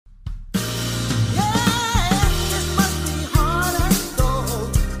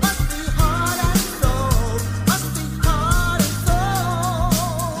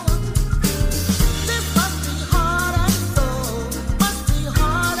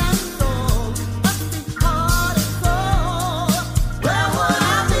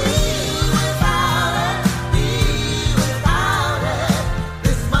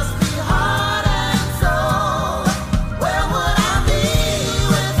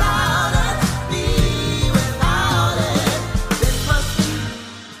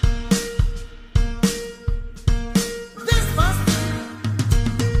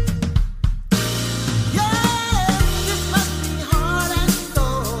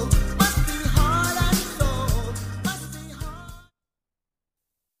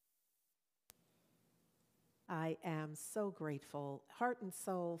I am so grateful. Heart and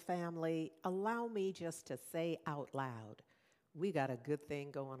Soul family, allow me just to say out loud, we got a good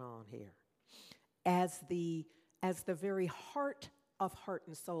thing going on here. As the very heart of Heart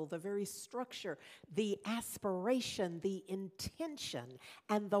and Soul, the very structure, the aspiration, the intention,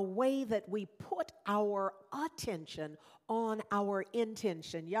 and the way that we put our attention on our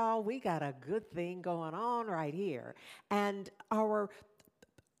intention. Y'all, we got a good thing going on right here. And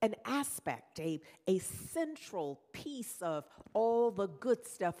an aspect, a central piece of all the good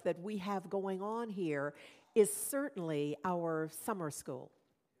stuff that we have going on here is certainly our summer school.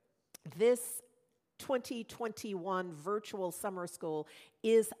 This 2021 virtual summer school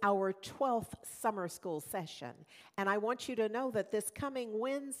is our 12th summer school session. And I want you to know that this coming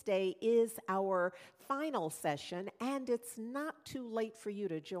Wednesday is our final session, and it's not too late for you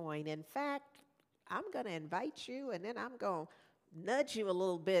to join. In fact, I'm going to invite you, and then I'm going to nudge you a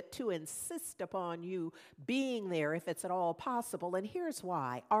little bit to insist upon you being there if it's at all possible. And here's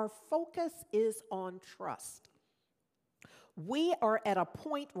why. Our focus is on trust. We are at a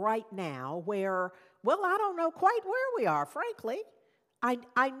point right now where, well, I don't know quite where we are, frankly.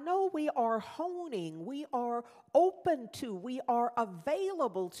 I know we are honing, we are open to, we are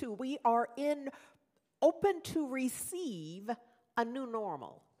available to, we are open to receive a new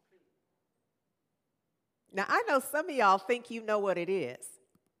normal. Now, I know some of y'all think you know what it is.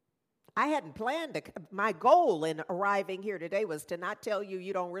 I hadn't planned to. My goal in arriving here today was to not tell you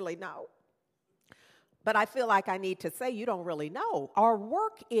you don't really know. But I feel like I need to say you don't really know. Our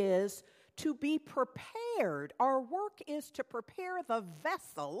work is to be prepared. Our work is to prepare the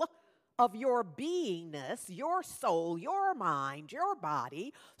vessel of your beingness, your soul, your mind, your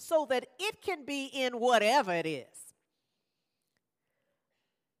body, so that it can be in whatever it is.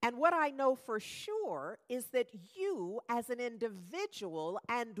 And what I know for sure is that you as an individual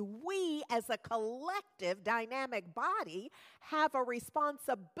and we as a collective dynamic body have a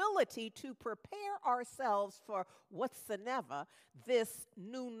responsibility to prepare ourselves for whatsoever this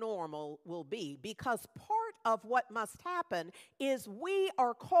new normal will be. Because part of what must happen is we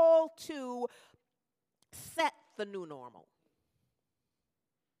are called to set the new normal.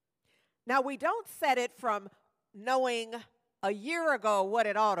 Now, we don't set it from knowing a year ago what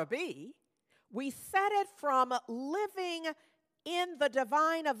it ought to be. We set it from living in the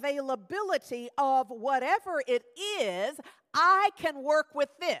divine availability of whatever it is, I can work with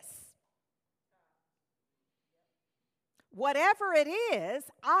this. Whatever it is,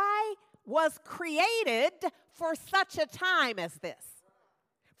 I was created for such a time as this,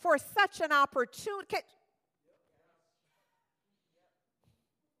 for such an opportunity.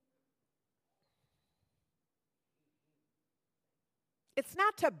 It's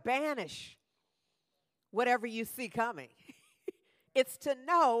not to banish whatever you see coming. It's to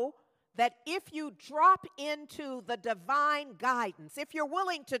know that if you drop into the divine guidance, if you're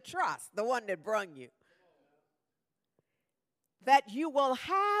willing to trust the one that brung you, that you will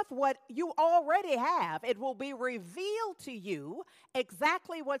have what you already have. It will be revealed to you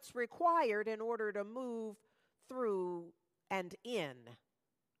exactly what's required in order to move through and in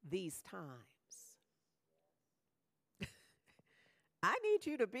these times. I need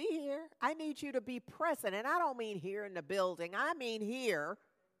you to be here. I need you to be present. And I don't mean here in the building. I mean here,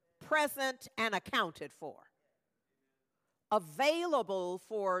 present and accounted for. Available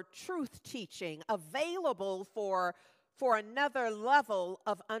for truth teaching. Available for another level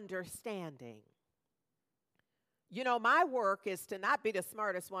of understanding. You know, my work is to not be the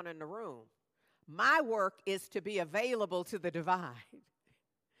smartest one in the room. My work is to be available to the divine.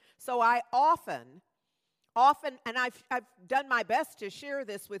 So I often, and I've done my best to share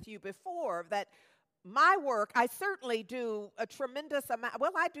this with you before, that my work, I certainly do a tremendous amount.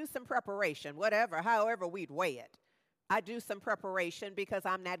 Well, I do some preparation, however we'd weigh it. I do some preparation because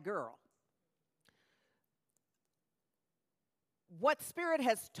I'm that girl. What Spirit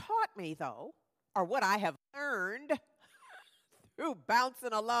has taught me, though, or what I have learned through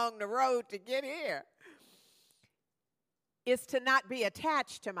bouncing along the road to get here, is to not be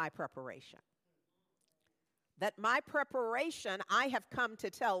attached to my preparation. That my preparation, I have come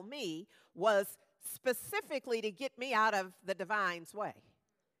to tell me, was specifically to get me out of the divine's way.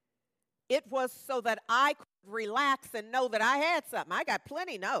 It was so that I could relax and know that I had something. I got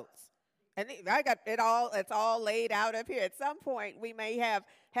plenty notes. And I got it all, it's all laid out up here. At some point, we may have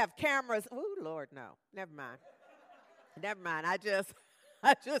cameras. Ooh, Lord, no. Never mind. Never mind. I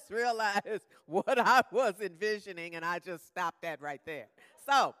just realized what I was envisioning, and I just stopped that right there.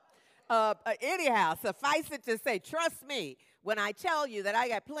 So, anyhow, suffice it to say, trust me when I tell you that I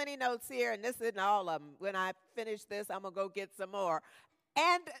got plenty notes here, and this isn't all of them. When I finish this, I'm going to go get some more.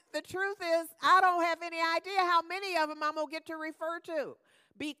 And the truth is, I don't have any idea how many of them I'm going to get to refer to,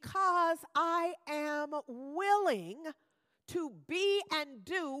 because I am willing to be and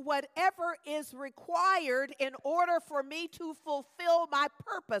do whatever is required in order for me to fulfill my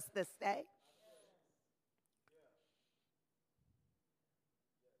purpose this day.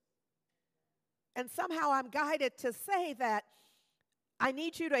 And somehow I'm guided to say that I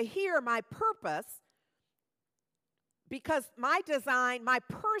need you to hear my purpose, because my design, my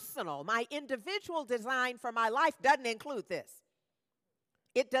personal, my individual design for my life doesn't include this.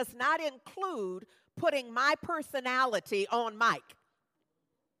 It does not include putting my personality on Mike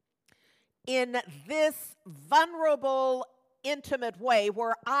in this vulnerable, intimate way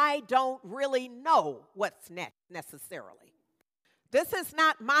where I don't really know what's next necessarily. This is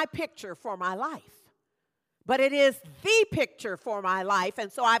not my picture for my life, but it is the picture for my life,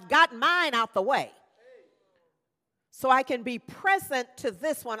 and so I've got mine out the way so I can be present to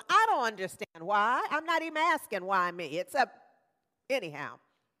this one. I don't understand why. I'm not even asking why me. It's anyhow.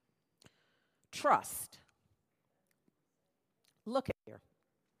 Trust. Look at here.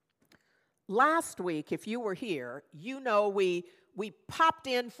 Last week, if you were here, you know we popped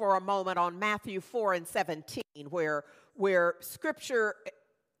in for a moment on Matthew 4 and 17, where Scripture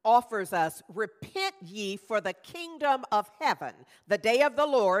offers us, repent ye, for the kingdom of heaven, the day of the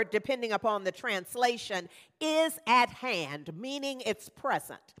Lord, depending upon the translation, is at hand, meaning it's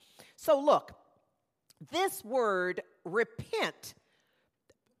present. So look, this word repent,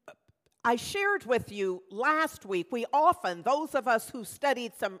 I shared with you last week, we often, those of us who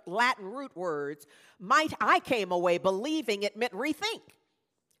studied some Latin root words, I came away believing it meant rethink.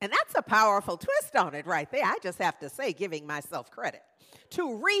 And that's a powerful twist on it right there. I just have to say, giving myself credit. To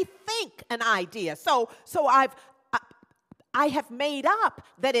rethink an idea. So I have made up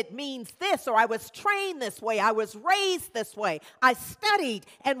that it means this, or I was trained this way, I was raised this way, I studied,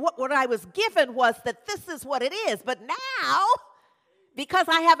 and what I was given was that this is what it is. But now, because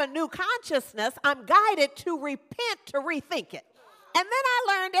I have a new consciousness, I'm guided to repent, to rethink it. And then I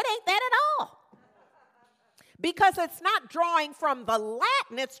learned it ain't that at all. Because it's not drawing from the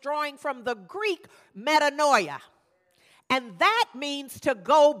Latin, it's drawing from the Greek metanoia. And that means to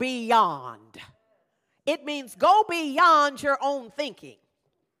go beyond. It means go beyond your own thinking.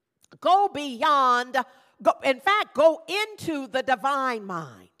 Go beyond, in fact, go into the divine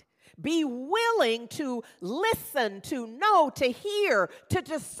mind. Be willing to listen, to know, to hear, to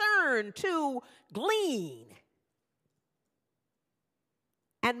discern, to glean.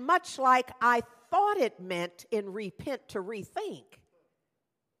 And much like I thought it meant in repent to rethink,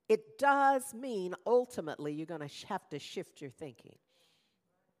 it does mean ultimately you're going to have to shift your thinking.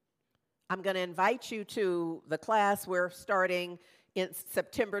 I'm going to invite you to the class we're starting in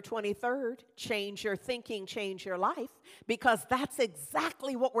September 23rd, Change Your Thinking, Change Your Life, because that's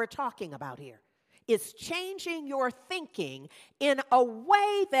exactly what we're talking about here. It's changing your thinking in a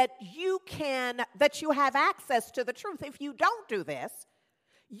way that you have access to the truth. If you don't do this,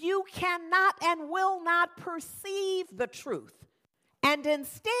 you cannot and will not perceive the truth. And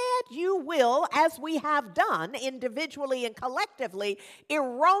instead, you will, as we have done individually and collectively,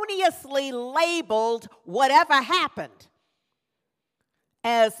 erroneously labeled whatever happened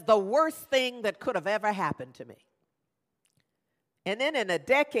as the worst thing that could have ever happened to me. And then in a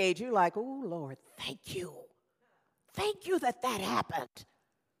decade, you're like, oh, Lord, thank you. Thank you that happened.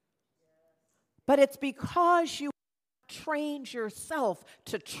 But it's because you trained yourself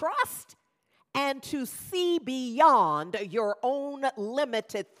to trust and to see beyond your own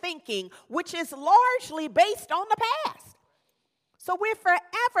limited thinking, which is largely based on the past. So we're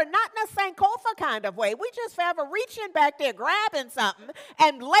forever, not in a Sankofa kind of way, we just forever reaching back there, grabbing something,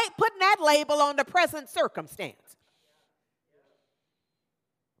 and putting that label on the present circumstance.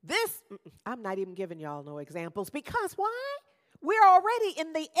 I'm not even giving y'all no examples, because why? We're already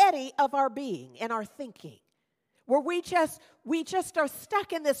in the eddy of our being, in our thinking, where we just are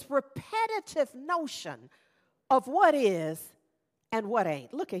stuck in this repetitive notion of what is and what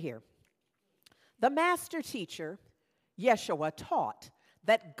ain't. Look at here. The master teacher, Yeshua, taught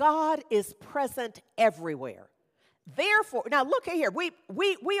that God is present everywhere. Therefore, now look at here.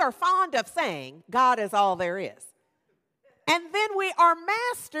 We are fond of saying God is all there is. And then we are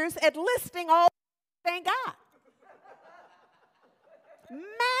masters at listing all thank God.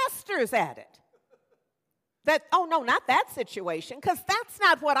 Masters at it. Oh no, not that situation, because that's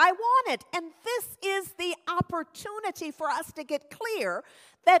not what I wanted. And this is the opportunity for us to get clear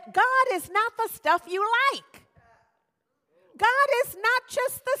that God is not the stuff you like. God is not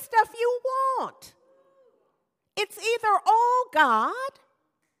just the stuff you want. It's either all God.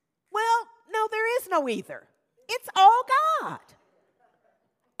 Well, no, there is no either. It's all God.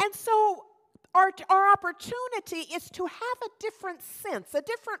 And so our opportunity is to have a different sense, a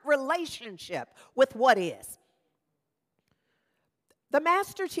different relationship with what is. The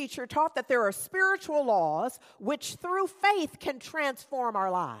master teacher taught that there are spiritual laws which through faith can transform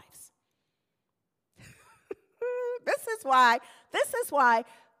our lives. This is why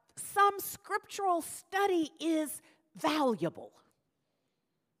some scriptural study is valuable.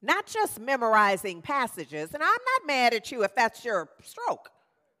 Not just memorizing passages, and I'm not mad at you if that's your stroke.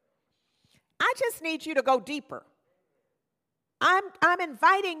 I just need you to go deeper. I'm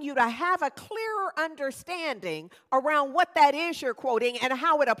inviting you to have a clearer understanding around what that is you're quoting and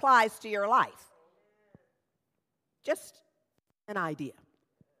how it applies to your life. Just an idea.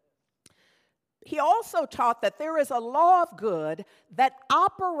 He also taught that there is a law of good that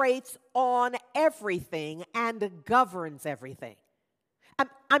operates on everything and governs everything.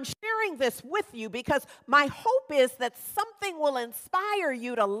 I'm sharing this with you because my hope is that something will inspire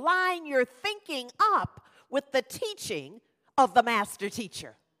you to line your thinking up with the teaching of the master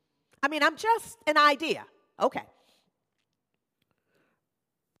teacher. I'm just an idea. Okay.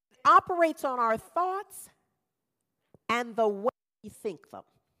 It operates on our thoughts and the way we think them.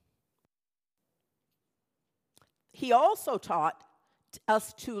 He also taught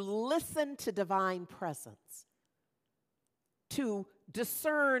us to listen to divine presence, to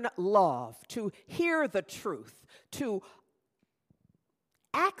discern love, to hear the truth, to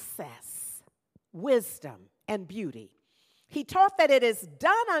access wisdom and beauty. He taught that it is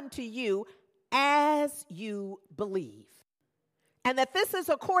done unto you as you believe, and that this is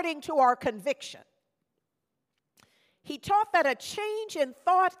according to our conviction. He taught that a change in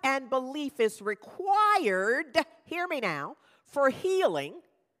thought and belief is required, hear me now, for healing,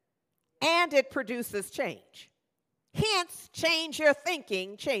 and it produces change. Hence, change your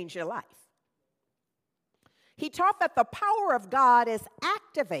thinking, change your life. He taught that the power of God is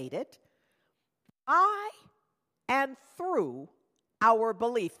activated by and through our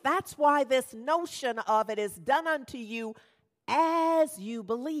belief. That's why this notion of it is done unto you as you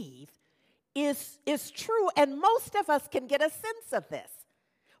believe is true, and most of us can get a sense of this.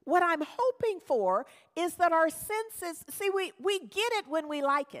 What I'm hoping for is that our senses, we get it when we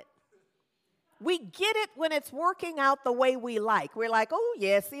like it. We get it when it's working out the way we like. We're like, oh,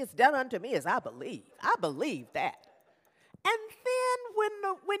 yeah, see, it's done unto me as I believe. I believe that. And then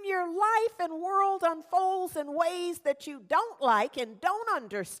when your life and world unfolds in ways that you don't like and don't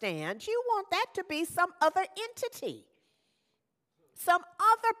understand, you want that to be some other entity, some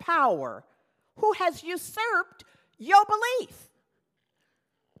other power who has usurped your belief.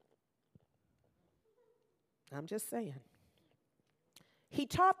 I'm just saying. He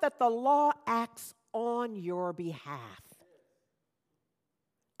taught that the law acts on your behalf,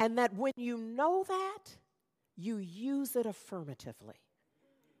 and that when you know that, you use it affirmatively.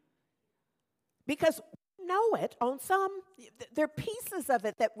 Because we know it on there are pieces of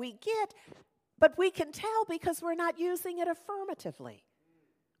it that we get, but we can tell because we're not using it affirmatively.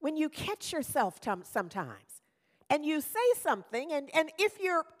 When you catch yourself sometimes, and you say something, and if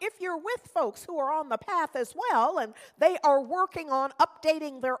you're with folks who are on the path as well, and they are working on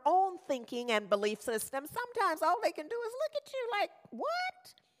updating their own thinking and belief system, sometimes all they can do is look at you like,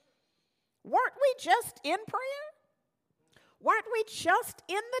 what? Weren't we just in prayer? Weren't we just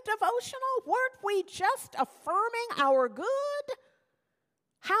in the devotional? Weren't we just affirming our good?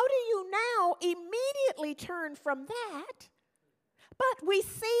 How do you now immediately turn from that? But we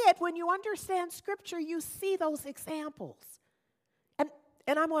see it when you understand Scripture. You see those examples,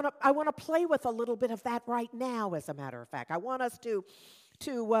 and I want to play with a little bit of that right now. As a matter of fact, I want us to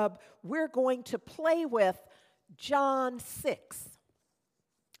we're going to play with John 6,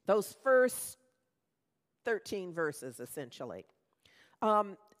 those first 13 verses essentially,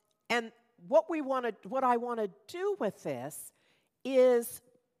 and what I want to do with this is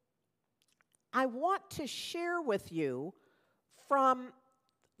I want to share with you from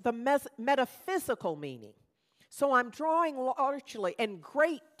the metaphysical meaning. So I'm drawing largely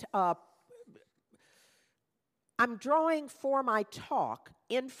I'm drawing for my talk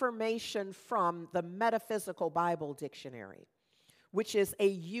information from the Metaphysical Bible Dictionary, which is a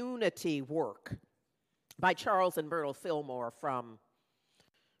unity work by Charles and Myrtle Fillmore from,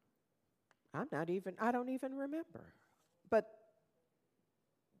 I don't even remember, but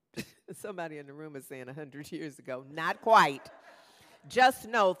somebody in the room is saying 100 years ago. Not quite. Just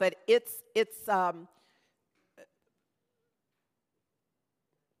know that it's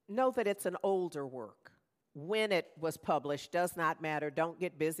an older work. When it was published does not matter. Don't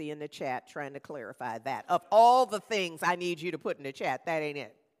get busy in the chat trying to clarify that. Of all the things I need you to put in the chat, that ain't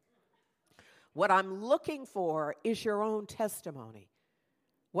it. What I'm looking for is your own testimony.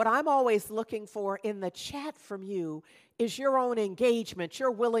 What I'm always looking for in the chat from you is your own engagement,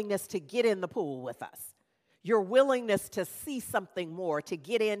 your willingness to get in the pool with us, your willingness to see something more, to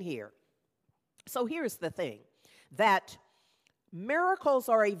get in here. So here's the thing, that miracles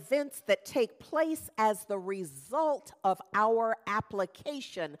are events that take place as the result of our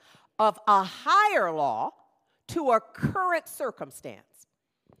application of a higher law to a current circumstance.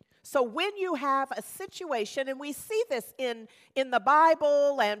 So when you have a situation, and we see this in the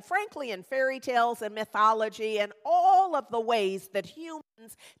Bible and frankly in fairy tales and mythology and all of the ways that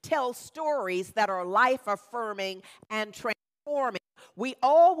humans tell stories that are life-affirming and transforming, we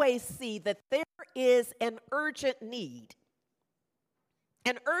always see that there is an urgent need.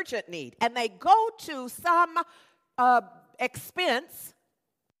 An urgent need. And they go to some expense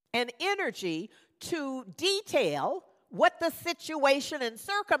and energy to detail what the situation and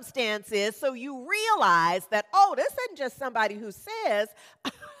circumstance is, so you realize that, oh, this isn't just somebody who says,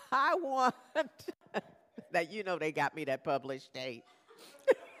 I want, that you know they got me that published date.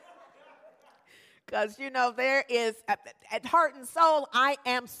 Because, you know, there is, at Heart and Soul, I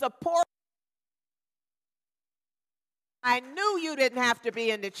am supporting. I knew you didn't have to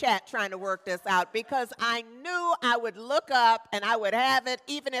be in the chat trying to work this out, because I knew I would look up and I would have it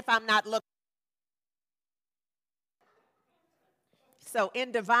even if I'm not looking. So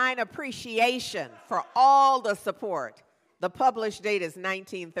in divine appreciation for all the support, the published date is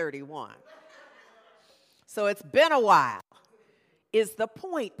 1931. So it's been a while, is the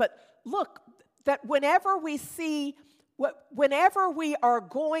point. But look, that whenever we are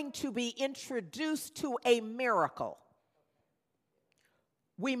going to be introduced to a miracle,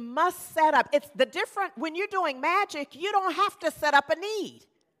 we must set up, when you're doing magic, you don't have to set up a need.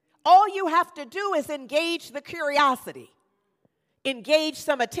 All you have to do is engage the curiosity. Engage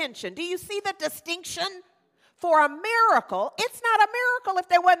some attention. Do you see the distinction? For a miracle, it's not a miracle if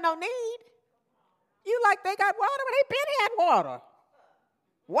there wasn't no need. You like, they got water, but they been had water.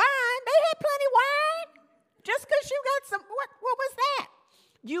 Wine, they had plenty wine. Just because you got some, what was that?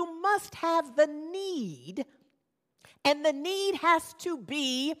 You must have the need, and the need has to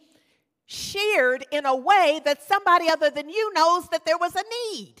be shared in a way that somebody other than you knows that there was a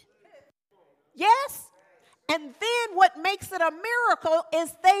need. Yes? And then what makes it a miracle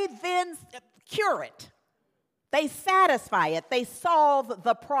is they then cure it. They satisfy it. They solve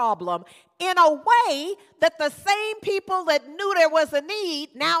the problem in a way that the same people that knew there was a need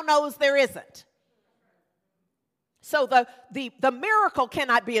now knows there isn't. So the miracle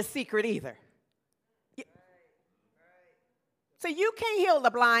cannot be a secret either. So you can't heal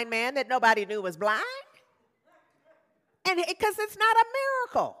the blind man that nobody knew was blind. And because it's not a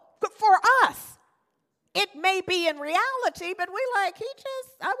miracle for us. It may be in reality, but we don't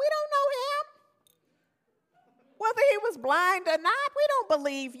know him. Whether he was blind or not, we don't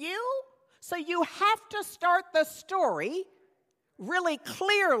believe you. So you have to start the story really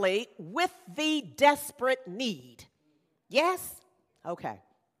clearly with the desperate need. Yes? Okay.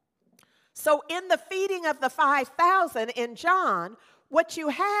 So in the feeding of the 5,000 in John, what you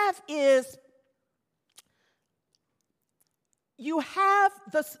have is you have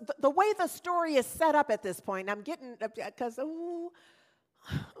the way the story is set up at this point. I'm getting, because,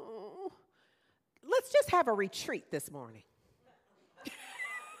 let's just have a retreat this morning.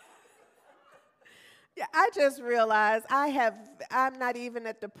 Yeah, I just realized I'm not even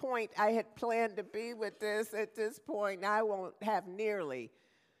at the point I had planned to be with this at this point. I won't have nearly.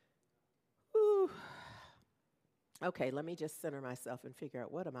 Okay, let me just center myself and figure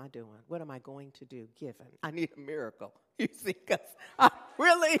out, what am I doing? What am I going to do given I need a miracle? You see, because I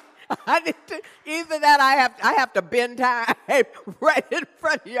need to, either that I have to bend time right in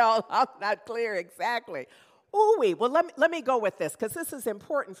front of y'all. I'm not clear exactly. Well, let me go with this, because this is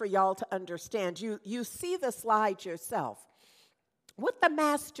important for y'all to understand. You see the slide yourself. What the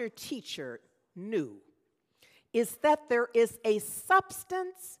master teacher knew is that there is a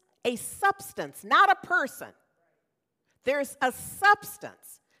substance, not a person. There's a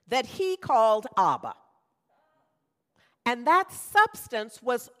substance that he called Abba. And that substance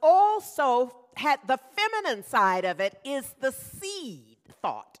was also, had the feminine side of it, is the seed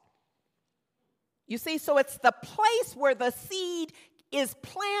thought. You see, so it's the place where the seed is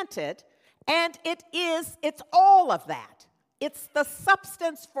planted, and it's all of that. It's the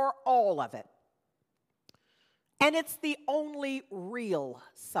substance for all of it. And it's the only real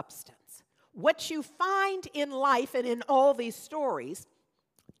substance. What you find in life and in all these stories,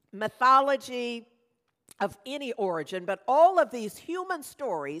 mythology of any origin, but all of these human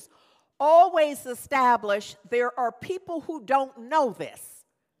stories always establish there are people who don't know this.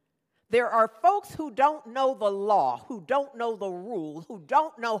 There are folks who don't know the law, who don't know the rule, who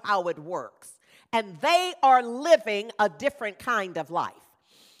don't know how it works, and they are living a different kind of life.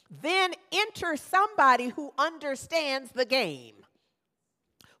 Then enter somebody who understands the game,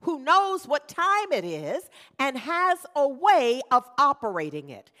 who knows what time it is and has a way of operating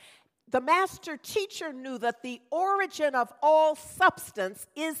it. The master teacher knew that the origin of all substance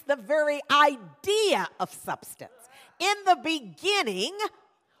is the very idea of substance. In the beginning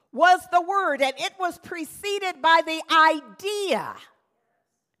was the Word, and it was preceded by the idea.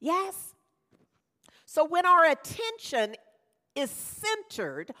 Yes? So when our attention is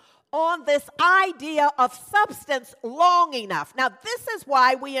centered on this idea of substance long enough. Now, this is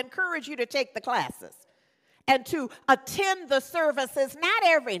why we encourage you to take the classes and to attend the services, not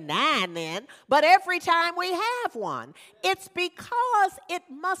every now and then, but every time we have one. It's because it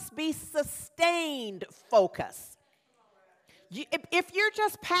must be sustained focus. If you're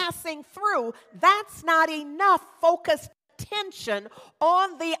just passing through, that's not enough focused attention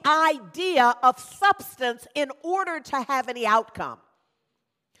on the idea of substance in order to have any outcome.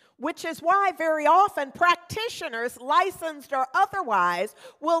 Which is why very often practitioners, licensed or otherwise,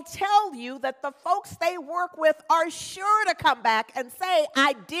 will tell you that the folks they work with are sure to come back and say,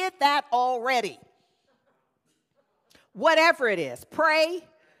 I did that already. Whatever it is, pray,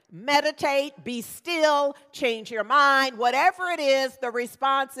 meditate, be still, change your mind, whatever it is, the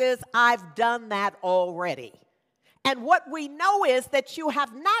response is, I've done that already. And what we know is that you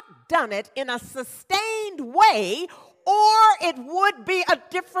have not done it in a sustained way, or it would be a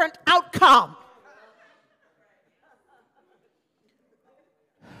different outcome.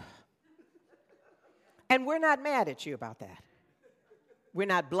 And we're not mad at you about that. We're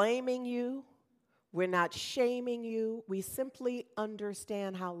not blaming you. We're not shaming you. We simply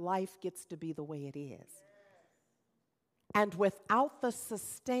understand how life gets to be the way it is. And without the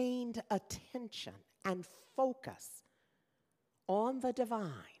sustained attention and focus on the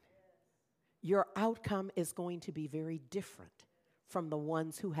divine, your outcome is going to be very different from the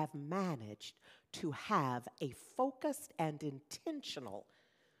ones who have managed to have a focused and intentional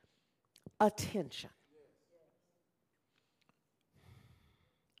attention.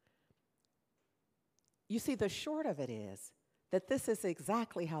 You see, the short of it is that this is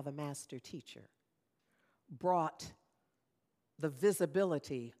exactly how the master teacher brought the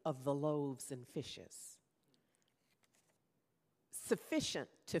visibility of the loaves and fishes, sufficient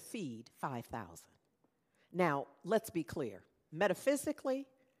to feed 5,000. Now, let's be clear. Metaphysically,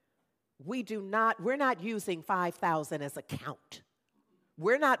 we're not using 5,000 as a count.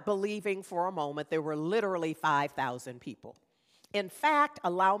 We're not believing for a moment there were literally 5,000 people. In fact,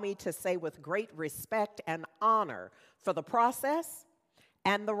 allow me to say with great respect and honor for the process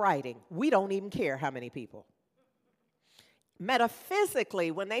and the writing, we don't even care how many people.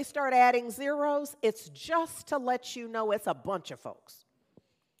 Metaphysically, when they start adding zeros, it's just to let you know it's a bunch of folks.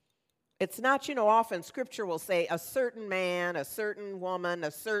 It's not, often Scripture will say a certain man, a certain woman,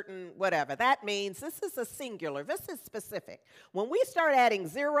 a certain whatever. That means this is a singular. This is specific. When we start adding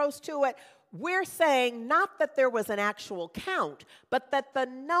zeros to it, we're saying not that there was an actual count, but that the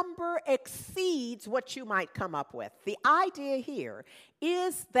number exceeds what you might come up with. The idea here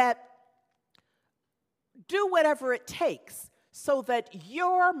is that do whatever it takes so that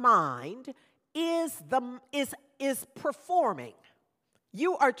your mind is performing.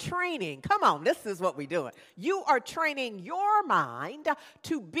 You are training. Come on, this is what we're doing. You are training your mind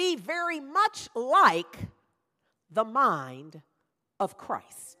to be very much like the mind of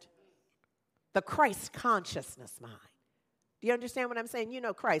Christ, the Christ consciousness mind. Do you understand what I'm saying?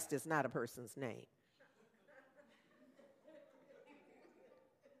 Christ is not a person's name.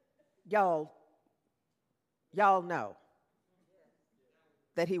 Y'all know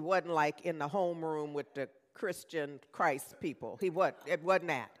that he wasn't like in the homeroom with the Christian Christ people. It wasn't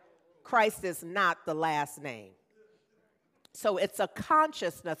that. Christ is not the last name. So it's a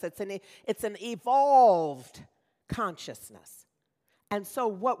consciousness. It's an evolved consciousness. And so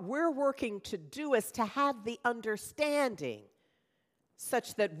what we're working to do is to have the understanding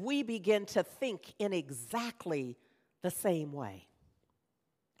such that we begin to think in exactly the same way.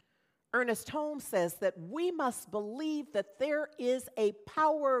 Ernest Holmes says that we must believe that there is a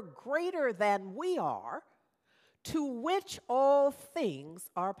power greater than we are, to which all things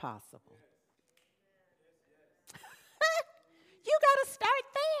are possible. You got to start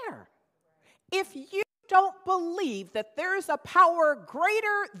there. If you don't believe that there's a power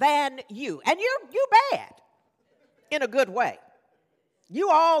greater than you, and you bad in a good way, you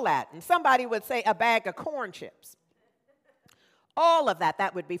all that, and somebody would say a bag of corn chips. All of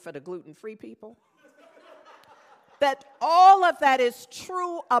that would be for the gluten-free people. that all of that is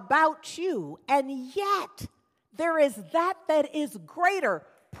true about you, and yet there is that is greater.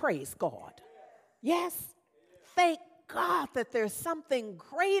 Praise God. Yes, thank God that there's something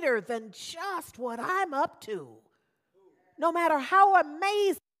greater than just what I'm up to, no matter how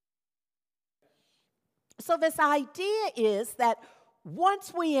amazing. So this idea is that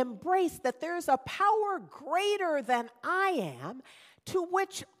once we embrace that there's a power greater than I am, to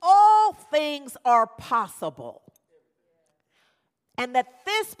which all things are possible, and that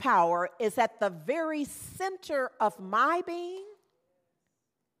this power is at the very center of my being,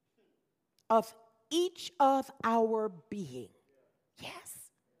 of each of our being, yes,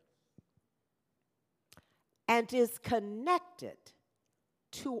 and is connected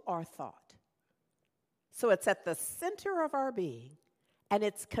to our thought. So it's at the center of our being, and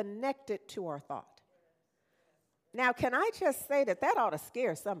it's connected to our thought. Now, can I just say that ought to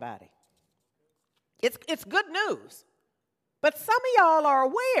scare somebody? It's good news. But some of y'all are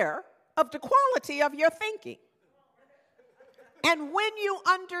aware of the quality of your thinking. And when you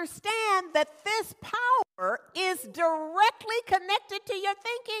understand that this power is directly connected to your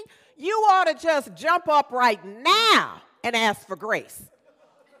thinking, you ought to just jump up right now and ask for grace.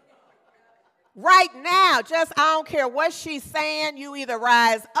 Right now, I don't care what she's saying, you either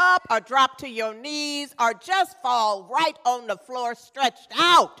rise up or drop to your knees or just fall right on the floor stretched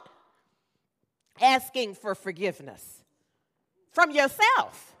out, asking for forgiveness from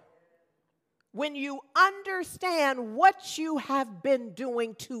yourself. When you understand what you have been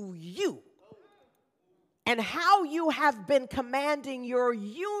doing to you and how you have been commanding your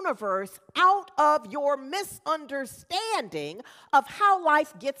universe out of your misunderstanding of how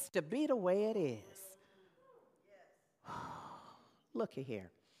life gets to be the way it is. Looky here.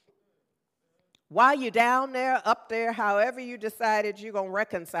 While you're down there, up there, however you decided you're going to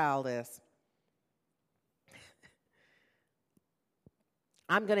reconcile this,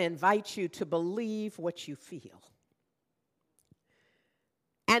 I'm going to invite you to believe what you feel.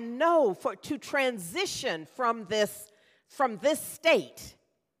 And know to transition from this state,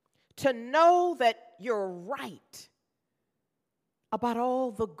 to know that you're right about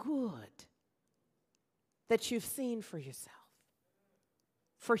all the good that you've seen for yourself,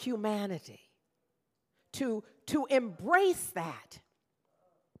 for humanity, to embrace that,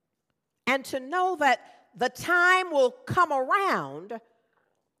 and to know that the time will come around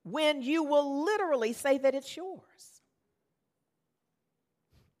when you will literally say that it's yours.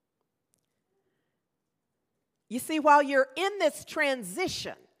 You see, while you're in this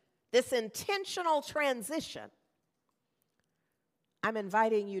transition, this intentional transition, I'm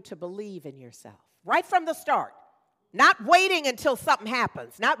inviting you to believe in yourself right from the start, not waiting until something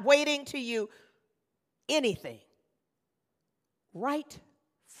happens, not waiting till you anything. Right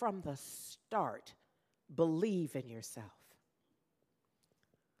from the start, believe in yourself.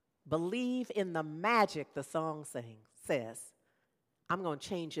 Believe in the magic, the song says. I'm going to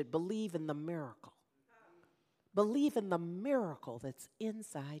change it. Believe in the miracle. Believe in the miracle that's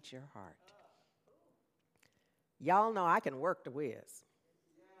inside your heart. Y'all know I can work the whiz.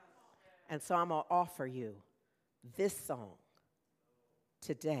 And so I'm going to offer you this song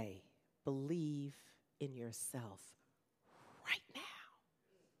today. Believe in yourself right now.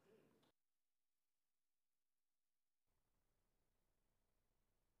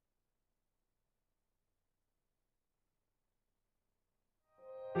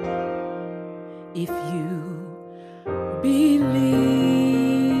 If you believe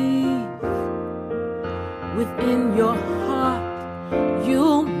within your heart,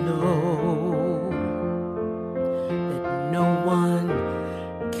 you'll know that no one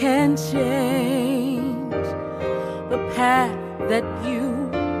can change the path that you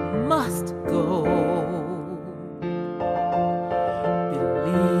must go.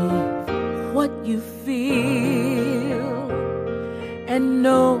 Believe what you feel and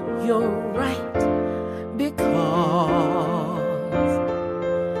know you're right, because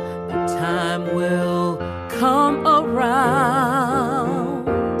the time will come around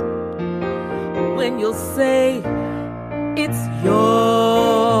when you'll say it's yours.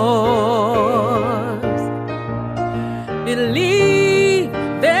 Believe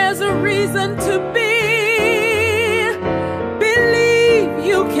there's a reason to be. Believe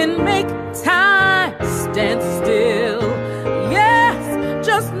you can make time stand still. Yes,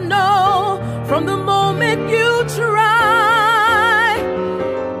 just know from the moment you try,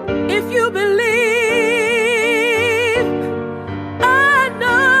 if you believe, I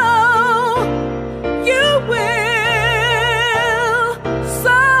know you will.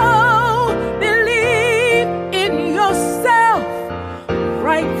 So believe in yourself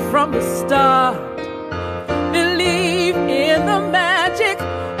right from the start. Believe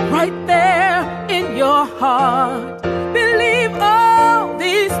heart. Believe all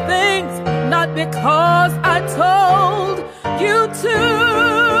these things, not because I told you to.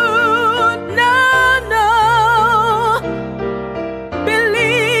 No, no.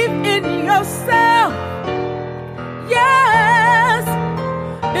 Believe in yourself. Yes.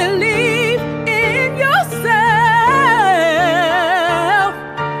 Believe in yourself.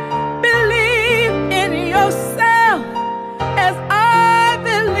 Believe in yourself as I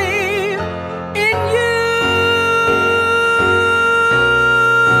believe in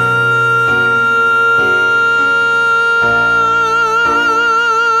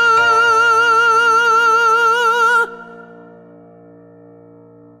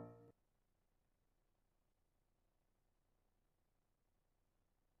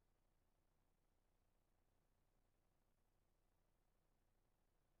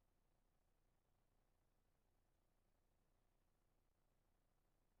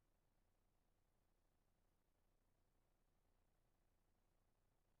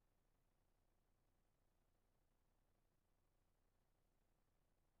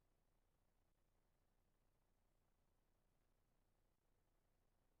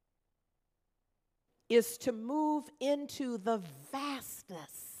is to move into the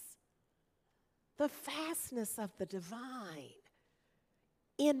vastness of the divine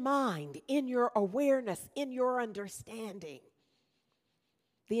in mind, in your awareness, in your understanding.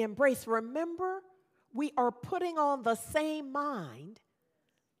 The embrace. Remember, we are putting on the same mind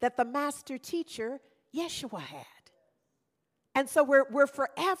that the master teacher, Yeshua, had. And so we're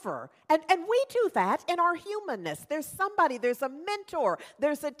forever. And we do that in our humanness. There's somebody, there's a mentor,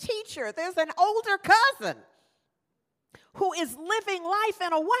 there's a teacher, there's an older cousin who is living life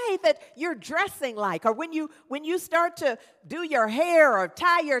in a way that you're dressing like. Or when you start to do your hair or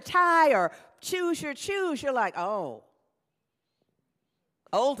tie your tie or choose your shoes, you're like, oh,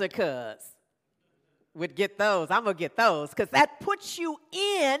 older cuz would get those. I'm going to get those, because that puts you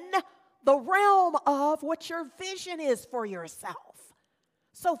in the realm of what your vision is for yourself.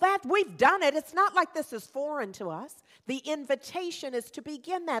 So that we've done it. It's not like this is foreign to us. The invitation is to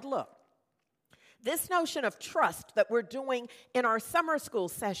begin that. Look, this notion of trust that we're doing in our summer school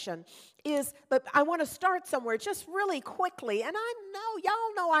session is, but I want to start somewhere just really quickly. And I know,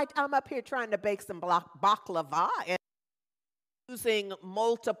 y'all know I'm up here trying to bake some baklava and using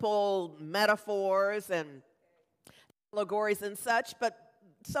multiple metaphors and allegories and such, but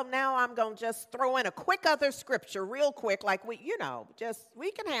so now I'm going to just throw in a quick other scripture real quick, like we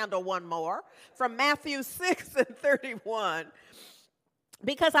can handle one more from Matthew 6 and 31,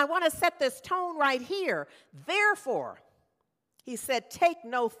 because I want to set this tone right here. Therefore, he said, take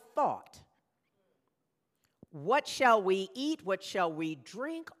no thought. What shall we eat? What shall we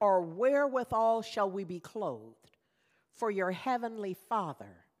drink? Or wherewithal shall we be clothed? For your heavenly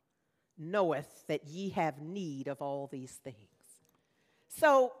Father knoweth that ye have need of all these things.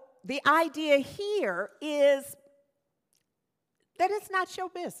 So the idea here is that it's not your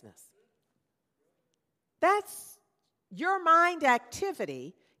business. That's your mind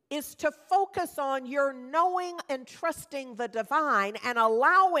activity, is to focus on your knowing and trusting the divine and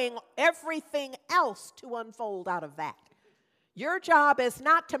allowing everything else to unfold out of that. Your job is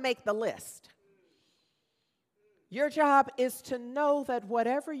not to make the list. Your job is to know that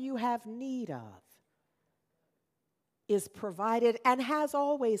whatever you have need of is provided and has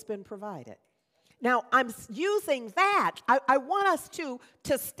always been provided. Now, I'm using that. I want us to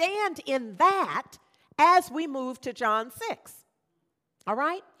stand in that as we move to John 6. All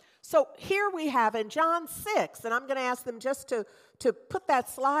right? So here we have in John 6, and I'm going to ask them just to put that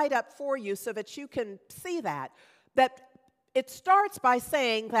slide up for you so that you can see that it starts by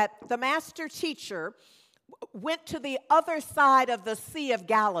saying that the master teacher went to the other side of the Sea of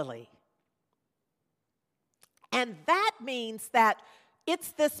Galilee. And that means that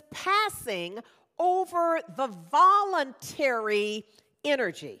it's this passing over the voluntary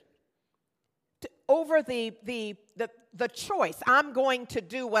energy, over the choice, I'm going to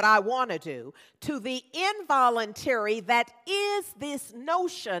do what I want to do, to the involuntary that is this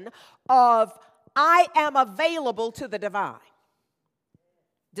notion of I am available to the divine.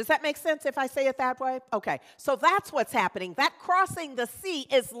 Does that make sense if I say it that way? Okay, so that's what's happening. That crossing the sea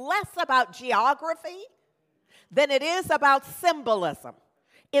is less about geography than it is about symbolism.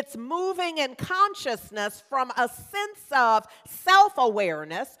 It's moving in consciousness from a sense of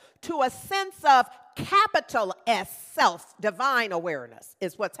self-awareness to a sense of capital S, self, divine awareness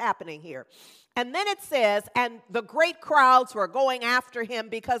is what's happening here. And then it says, and the great crowds were going after him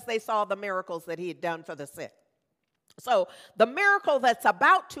because they saw the miracles that he had done for the sick. So the miracle that's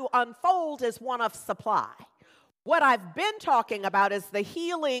about to unfold is one of supply. What I've been talking about is the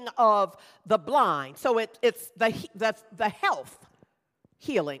healing of the blind. So it's the health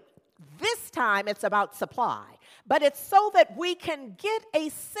healing. This time it's about supply. But it's so that we can get a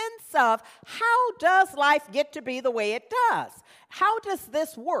sense of how does life get to be the way it does? How does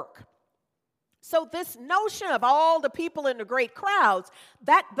this work? So this notion of all the people in the great crowds,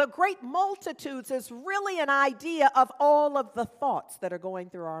 that the great multitudes is really an idea of all of the thoughts that are going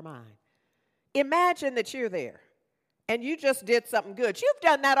through our mind. Imagine that you're there and you just did something good. You've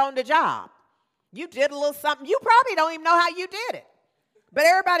done that on the job. You did a little something. You probably don't even know how you did it. But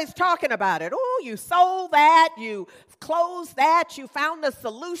everybody's talking about it. Oh, you sold that, you closed that, you found the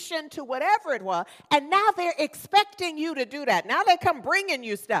solution to whatever it was. And now they're expecting you to do that. Now they come bringing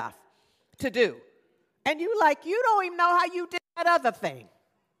you stuff to do. And you don't even know how you did that other thing.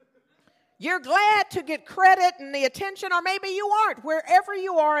 You're glad to get credit and the attention, or maybe you aren't. Wherever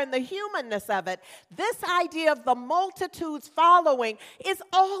you are in the humanness of it, this idea of the multitudes following is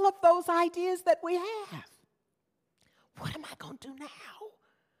all of those ideas that we have. What am I going to do now?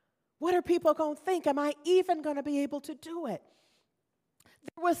 What are people going to think? Am I even going to be able to do it?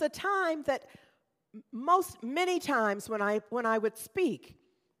 There was a time that many times when I would speak,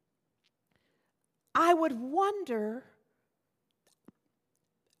 I would wonder,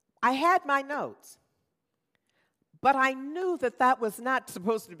 I had my notes, but I knew that was not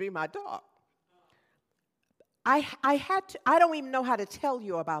supposed to be my talk. I don't even know how to tell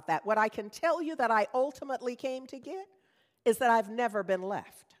you about that. What I can tell you that I ultimately came to get is that I've never been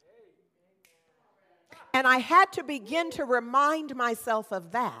left. And I had to begin to remind myself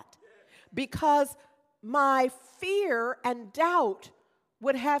of that because my fear and doubt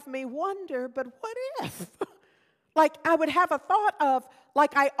would have me wonder, but what if? Like I would have a thought of,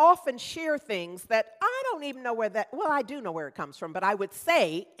 like I often share things that I don't even know I do know where it comes from, but I would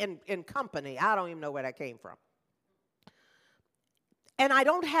say in company, I don't even know where that came from. And I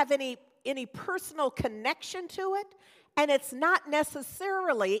don't have any personal connection to it. And it's not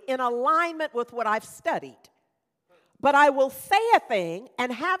necessarily in alignment with what I've studied. But I will say a thing and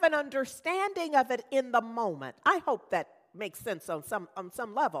have an understanding of it in the moment. I hope that makes sense on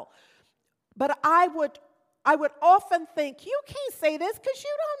some level. But I would often think, you can't say this because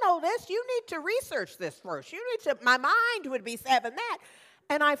you don't know this. You need to research this first. My mind would be having that.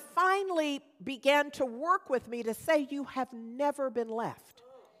 And I finally began to work with me to say, you have never been left.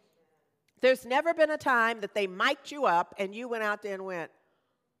 There's never been a time that they mic'd you up and you went out there and went,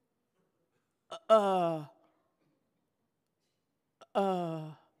 I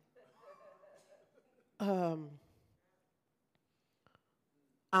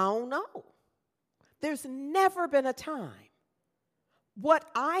don't know. There's never been a time. What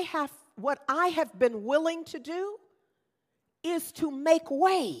I have been willing to do is to make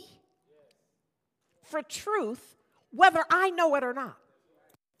way for truth, whether I know it or not.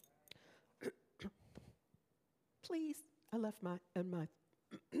 Please, I left my.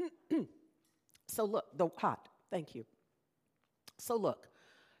 So look, thank you. So look,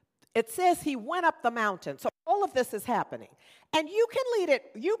 it says he went up the mountain. So all of this is happening. And you can read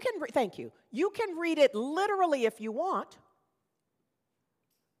it, thank you. You can read it literally if you want.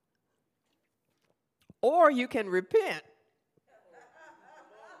 Or you can repent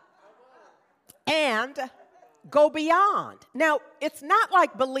and go beyond. Now, it's not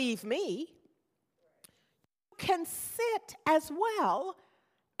like believe me. Can sit as well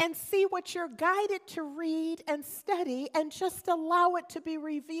and see what you're guided to read and study and just allow it to be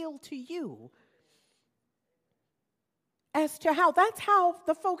revealed to you as to how. That's how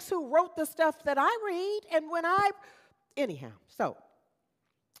the folks who wrote the stuff that I read and anyhow. So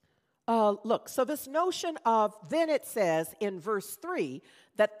look, so this notion of, then it says in verse 3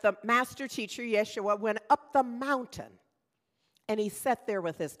 that the master teacher Yeshua went up the mountain and he sat there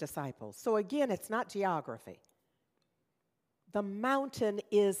with his disciples. So again, it's not geography. The mountain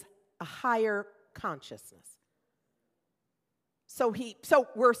is a higher consciousness. So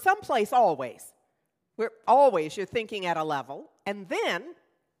we're someplace always. You're thinking at a level, and then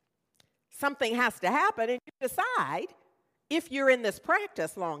something has to happen, and you decide, if you're in this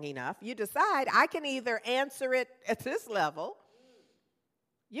practice long enough, you decide, I can either answer it at this level,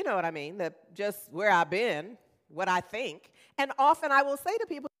 you know what I mean, just where I've been, what I think, and often I will say to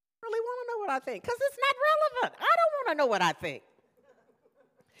people, really want to know what I think, because it's not relevant. I don't want to know what I think.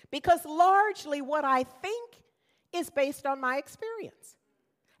 Because largely what I think is based on my experience.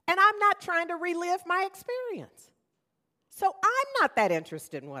 And I'm not trying to relive my experience. So I'm not that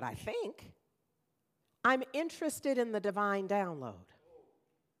interested in what I think. I'm interested in the divine download.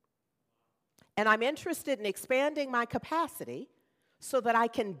 And I'm interested in expanding my capacity so that I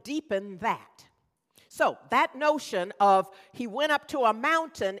can deepen that. So that notion of he went up to a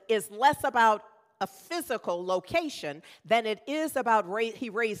mountain is less about a physical location than it is about he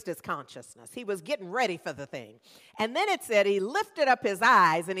raised his consciousness. He was getting ready for the thing. And then it said he lifted up his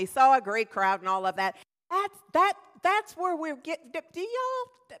eyes and he saw a great crowd and all of that. That's where we're getting.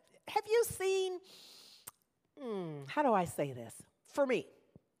 Have you seen, how do I say this? For me,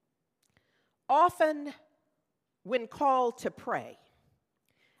 often when called to pray,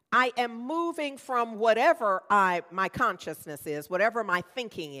 I am moving from whatever my consciousness is, whatever my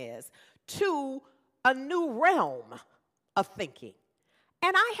thinking is, to a new realm of thinking.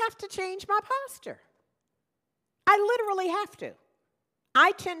 And I have to change my posture. I literally have to.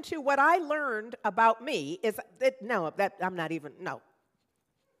 I tend to, what I learned about me is, no.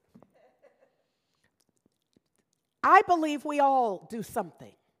 I believe we all do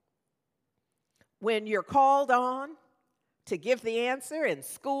something. When you're called on to give the answer in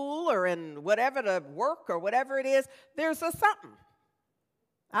school or in whatever, the work or whatever it is, there's a something.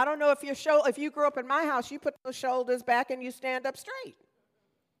 I don't know if you grew up in my house, you put those shoulders back and you stand up straight.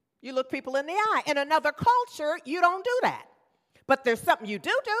 You look people in the eye. In another culture, you don't do that. But there's something you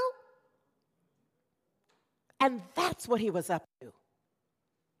do. And that's what he was up to.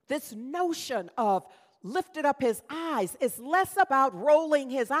 This notion of lifted up his eyes is less about rolling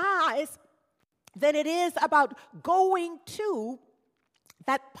his eyes than it is about going to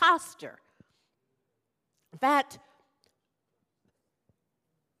that posture, that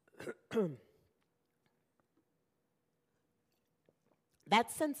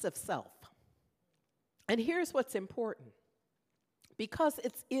sense of self. And here's what's important. Because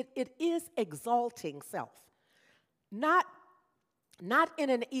it is exalting self. Not in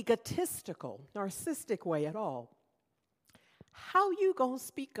an egotistical, narcissistic way at all. How you gonna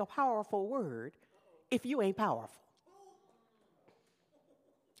speak a powerful word if you ain't powerful?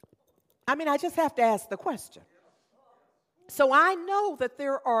 I mean, I just have to ask the question. So I know that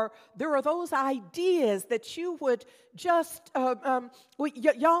there are those ideas that you would just,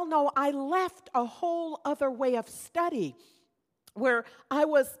 y'all know I left a whole other way of study where I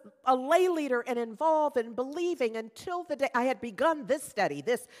was a lay leader and involved and believing until the day I had begun this study,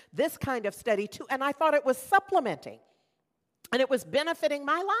 this kind of study too, and I thought it was supplementing and it was benefiting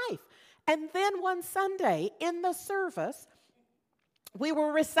my life. And then one Sunday in the service, we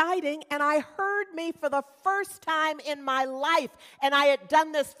were reciting, and I heard me for the first time in my life, and I had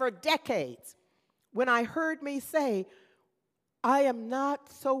done this for decades, when I heard me say, I am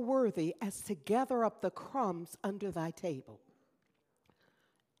not so worthy as to gather up the crumbs under thy table.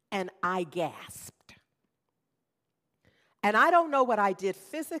 And I gasped. And I don't know what I did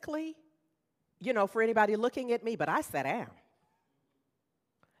physically, for anybody looking at me, but I sat down.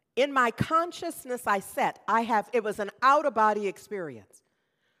 In my consciousness, I sat. It was an out-of-body experience.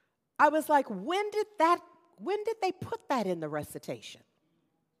 I was like, when did they put that in the recitation?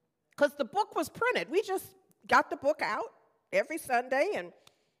 Because the book was printed. We just got the book out every Sunday, and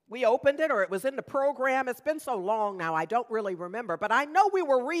we opened it, or it was in the program. It's been so long now, I don't really remember. But I know we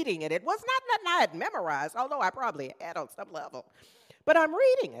were reading it. It was not nothing I had memorized, although I probably had on some level. But I'm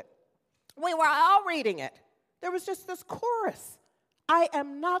reading it. We were all reading it. There was just this chorus. I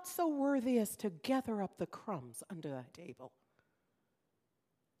am not so worthy as to gather up the crumbs under thy table.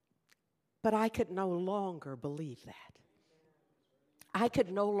 But I could no longer believe that. I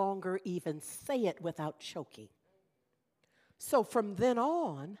could no longer even say it without choking. So from then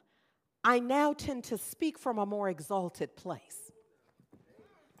on, I now tend to speak from a more exalted place.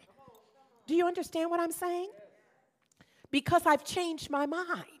 Do you understand what I'm saying? Because I've changed my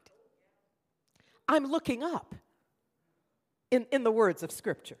mind. I'm looking up in the words of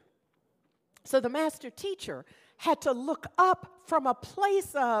Scripture. So the master teacher had to look up from a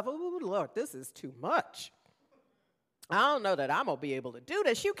place of, oh, Lord, this is too much. I don't know that I'm going to be able to do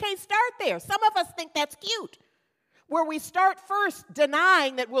this. You can't start there. Some of us think that's cute, where we start first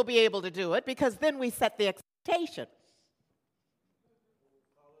denying that we'll be able to do it, because then we set the expectation.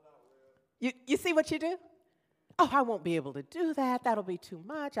 You see what you do? Oh, I won't be able to do that. That'll be too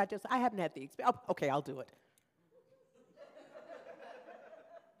much. I haven't had the experience. Oh, okay, I'll do it.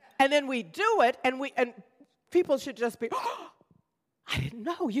 And then we do it, and people should just be, oh, I didn't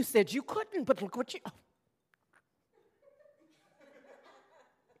know. You said you couldn't, but look what you... Oh.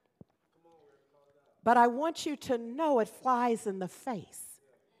 But I want you to know it flies in the face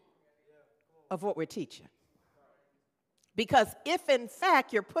of what we're teaching. Because if, in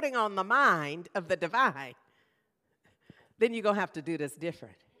fact, you're putting on the mind of the divine, then you're going to have to do this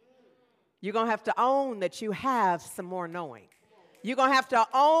different. You're going to have to own that you have some more knowing. You're going to have to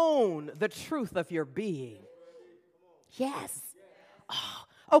own the truth of your being. Yes.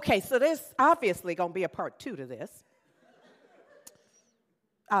 Okay, so there's obviously going to be a part 2 to this.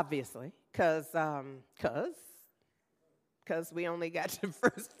 Obviously, because we only got to the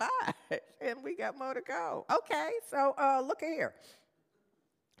first 5, and we got more to go. Okay, so look here.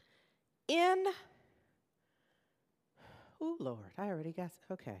 Oh, Lord, I already got,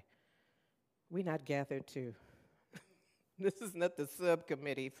 okay. We're not gathered to, this is not the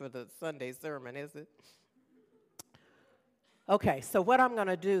subcommittee for the Sunday sermon, is it? Okay, so what I'm going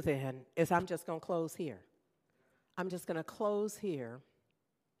to do then is I'm just going to close here. I'm just going to close here.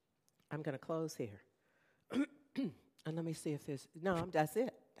 I'm going to close here. And let me see if there's, no, that's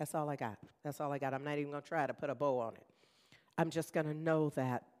it. That's all I got. That's all I got. I'm not even going to try to put a bow on it. I'm just going to know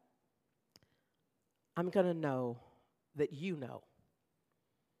that, I'm going to know that you know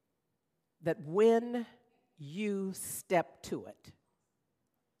that when you step to it,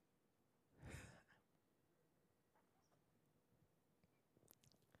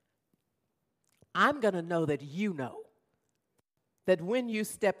 I'm going to know that you know that when you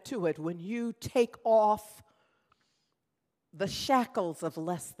step to it, when you take off the shackles of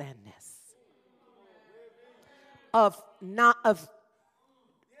less thanness, of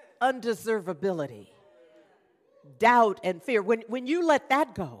undeservability, doubt and fear, when you let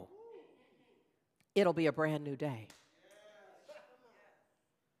that go, it'll be a brand new day.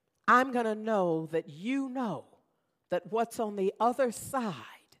 I'm going to know that you know that what's on the other side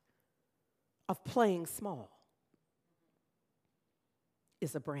of playing small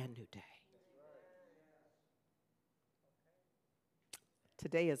is a brand new day.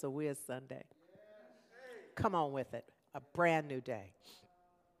 Today is a Whiz Sunday. Come on with it. A brand new day.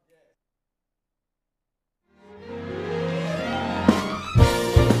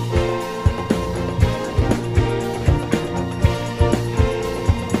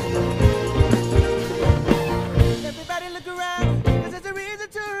 Everybody look around, 'cause there's a reason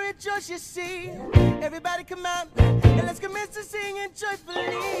to rejoice, you see. Everybody come out, and let's commence to sing it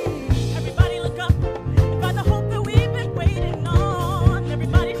joyfully. Everybody look up, by the hope that we've been waiting on.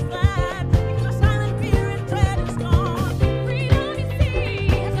 Everybody's glad, because our silent fear and dread is gone. Freedom is here.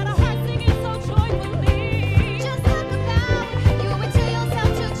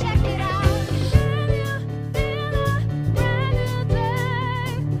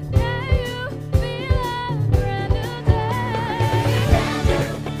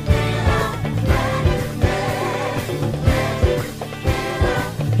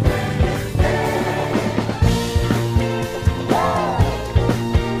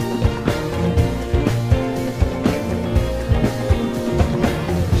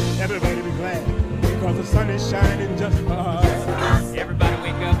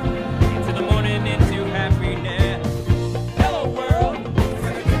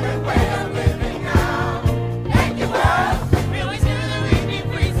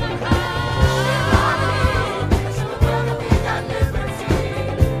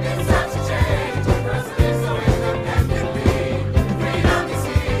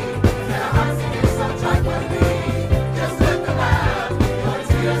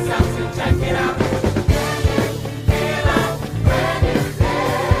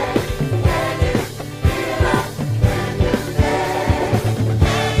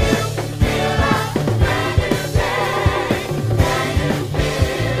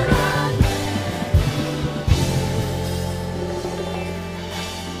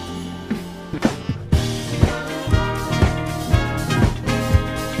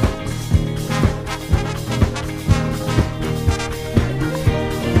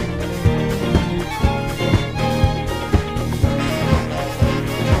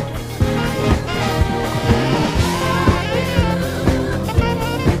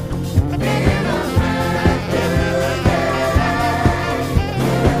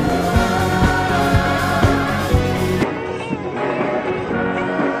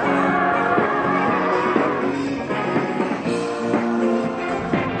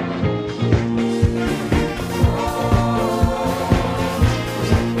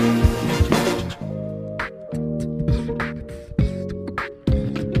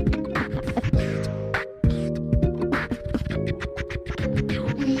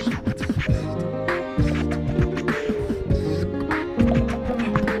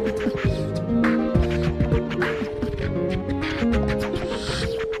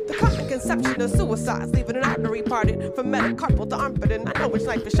 perception of suicides, leaving an artery parted from metacarpal to armpit. And I know which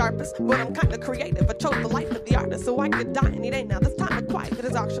knife is sharpest, but I'm kinda creative. I chose the life of the artist, so I could die any day now. This time to quiet it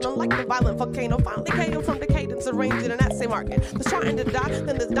is auction, unlike the violent volcano. Finally came from decadence, arranged in an essay market. There's trying to die,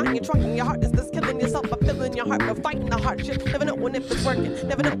 then there's dying, you're trying your hardest. There's killing yourself by filling your heart, but fighting the hardship. Never know when if it's working,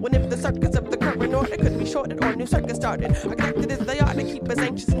 never know when if the circuits of the current order could be shorted or a new circuit started. Are connected as they are to keep us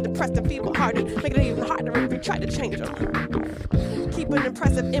anxious and depressed and feeble-hearted, make it even harder if we try to change them. Keep an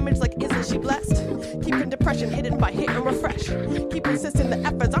impressive image like isn't she blessed? Keeping depression hidden by hit and refresh. Keep insisting the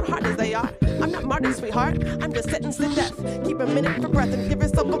efforts aren't hard as they are. I'm not martyred, sweetheart, I'm just sentenced to death. Keep a minute for breath and give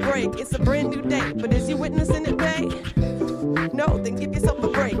yourself a break. It's a brand new day, but is you witnessing it, babe? No, then give yourself a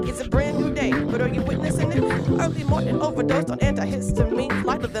break. It's a brand new day, but are you witnessing it? Early morning overdosed on antihistamine,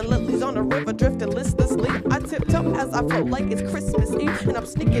 lighter than lilies on a river drifting listlessly. I tiptoe as I float like it's Christmas Eve, and I'm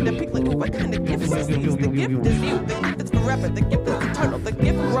sneaking to peek like, ooh, what kind of gifts is these? The gift is you, the gift is forever, the gift is eternal. The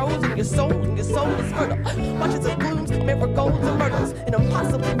gift grows in your soul, and your soul is fertile. Watches of blooms, marigolds and myrtles, and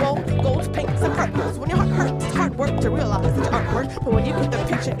impossibly bold golds, pinks and purples. When your heart hurts, it's hard work to realize it's artwork, but when you get the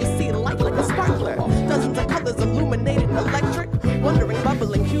picture, you see light like a sparkler. Dozens of colors illuminated electric, wondering,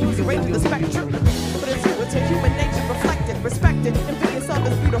 bubbling hues arranging the spectrum. But it's a human nature reflected, respected, and feel yourself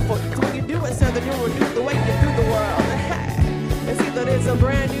as beautiful. So when you do it, sir, then you'll renew the way you view the world. And see that it's a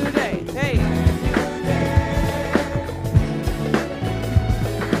brand new day. Hey.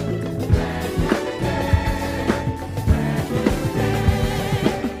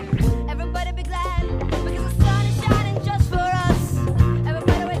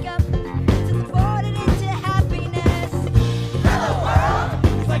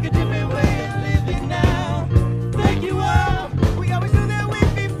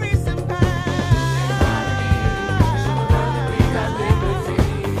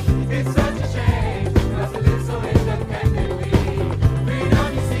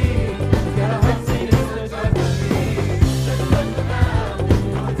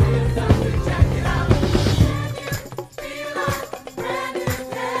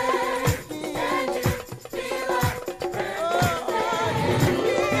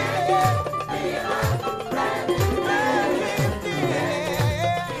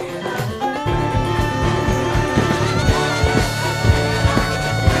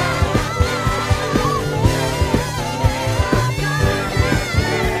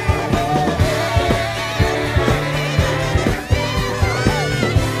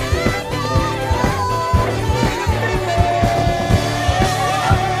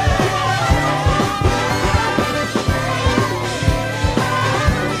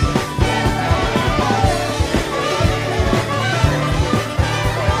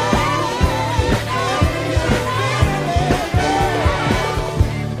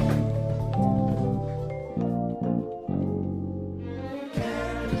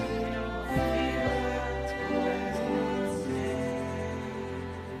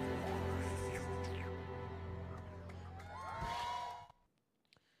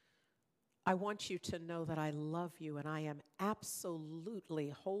 I want you to know that I love you and I am absolutely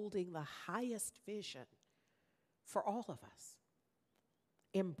holding the highest vision for all of us,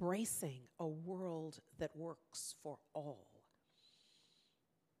 embracing a world that works for all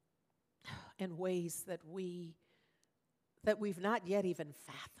in ways that we've not yet even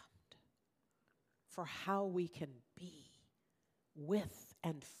fathomed, for how we can be with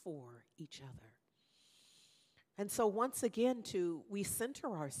and for each other. And so once again, we center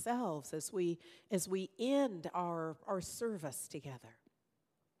ourselves as we end our service together.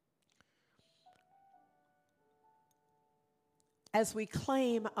 As we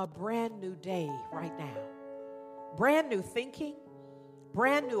claim a brand new day right now. Brand new thinking,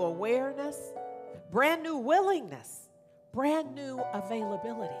 brand new awareness, brand new willingness, brand new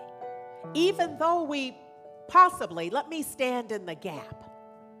availability. Even though we possibly, let me stand in the gap.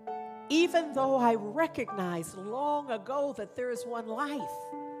 Even though I recognized long ago that there is one life,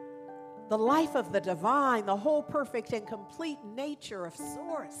 the life of the divine, the whole perfect and complete nature of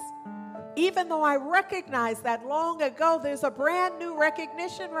Source. Even though I recognized that long ago, there's a brand new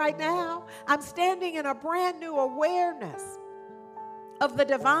recognition right now. I'm standing in a brand new awareness of the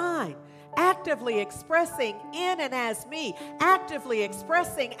divine, actively expressing in and as me, actively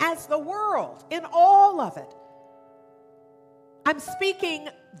expressing as the world in all of it. I'm speaking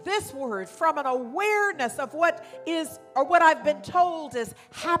this word from an awareness of what is, or what I've been told is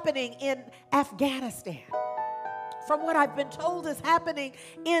happening in Afghanistan, from what I've been told is happening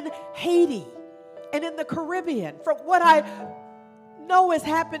in Haiti and in the Caribbean, from what I know is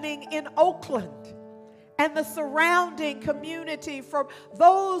happening in Oakland and the surrounding community, from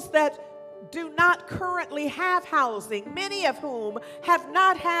those that do not currently have housing, many of whom have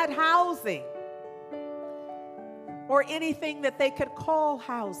not had housing or anything that they could call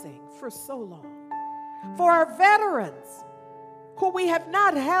housing for so long. For our veterans, who we have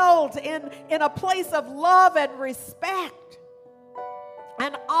not held in a place of love and respect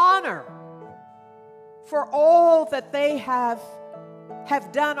and honor for all that they have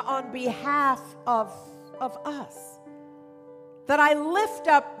done on behalf of us. That I lift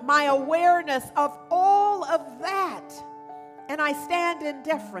up my awareness of all of that, and I stand in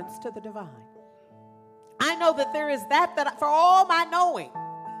deference to the divine. I know that there is that for all my knowing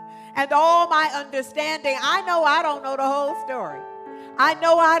and all my understanding, I know I don't know the whole story. I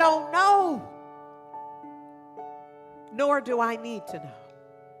know I don't know, nor do I need to know.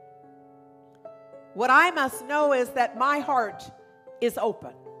 What I must know is that my heart is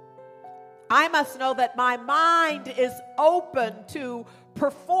open. I must know that my mind is open to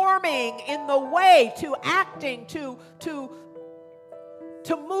performing in the way, to acting, to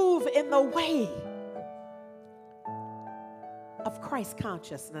move in the way of Christ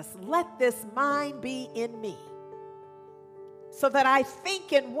consciousness. Let this mind be in me, so that I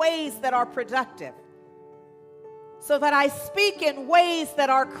think in ways that are productive, so that I speak in ways that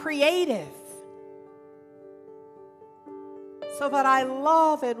are creative, so that I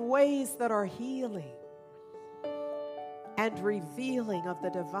love in ways that are healing and revealing of the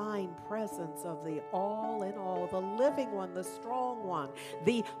divine presence of the all in all, the living one, the strong one,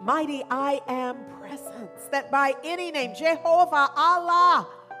 the mighty I am presence, that by any name, Jehovah, Allah,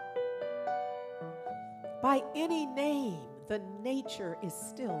 by any name, the nature is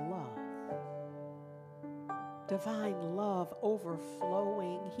still love. Divine love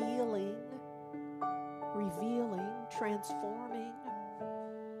overflowing, healing, revealing, transforming.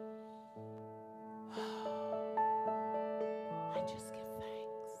 I just give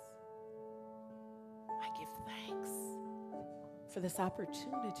thanks. I give thanks for this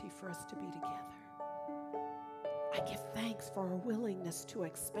opportunity for us to be together. I give thanks for our willingness to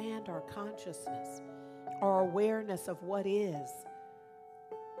expand our consciousness, our awareness of what is,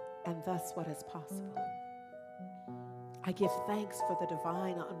 and thus what is possible. I give thanks for the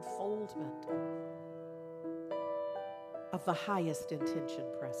divine unfoldment of the highest intention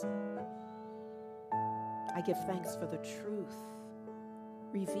present. I give thanks for the truth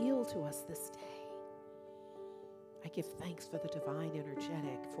revealed to us this day. I give thanks for the divine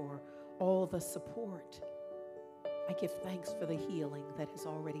energetic, for all the support. I give thanks for the healing that has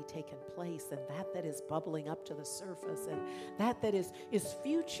already taken place, and that is bubbling up to the surface, and that is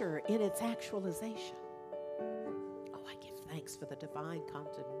future in its actualization. Oh, I give thanks for the divine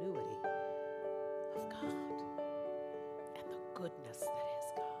continuity of God and the goodness that is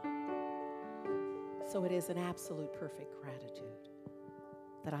God. So it is an absolute perfect gratitude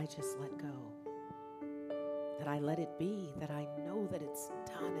that I just let go, that I let it be, that I know that it's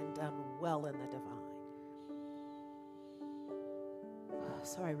done and done well in the divine.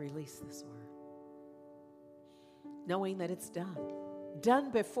 So I release this word, knowing that it's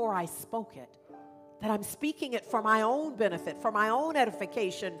done before I spoke it, that I'm speaking it for my own benefit, for my own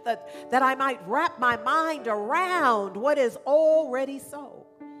edification, that I might wrap my mind around what is already so.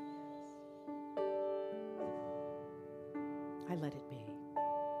 I let it be.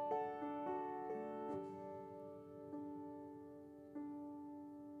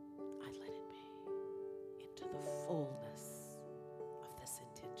 I let it be into the fullness of this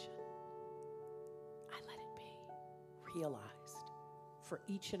intention. I let it be realized for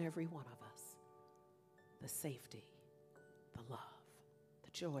each and every one of us. The safety, the love,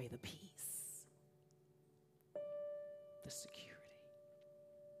 the joy, the peace, the security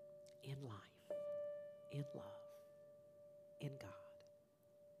in life, in love, in God.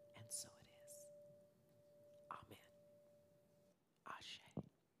 And so it is. Amen. Ashe.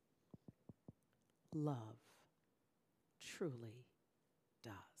 Love truly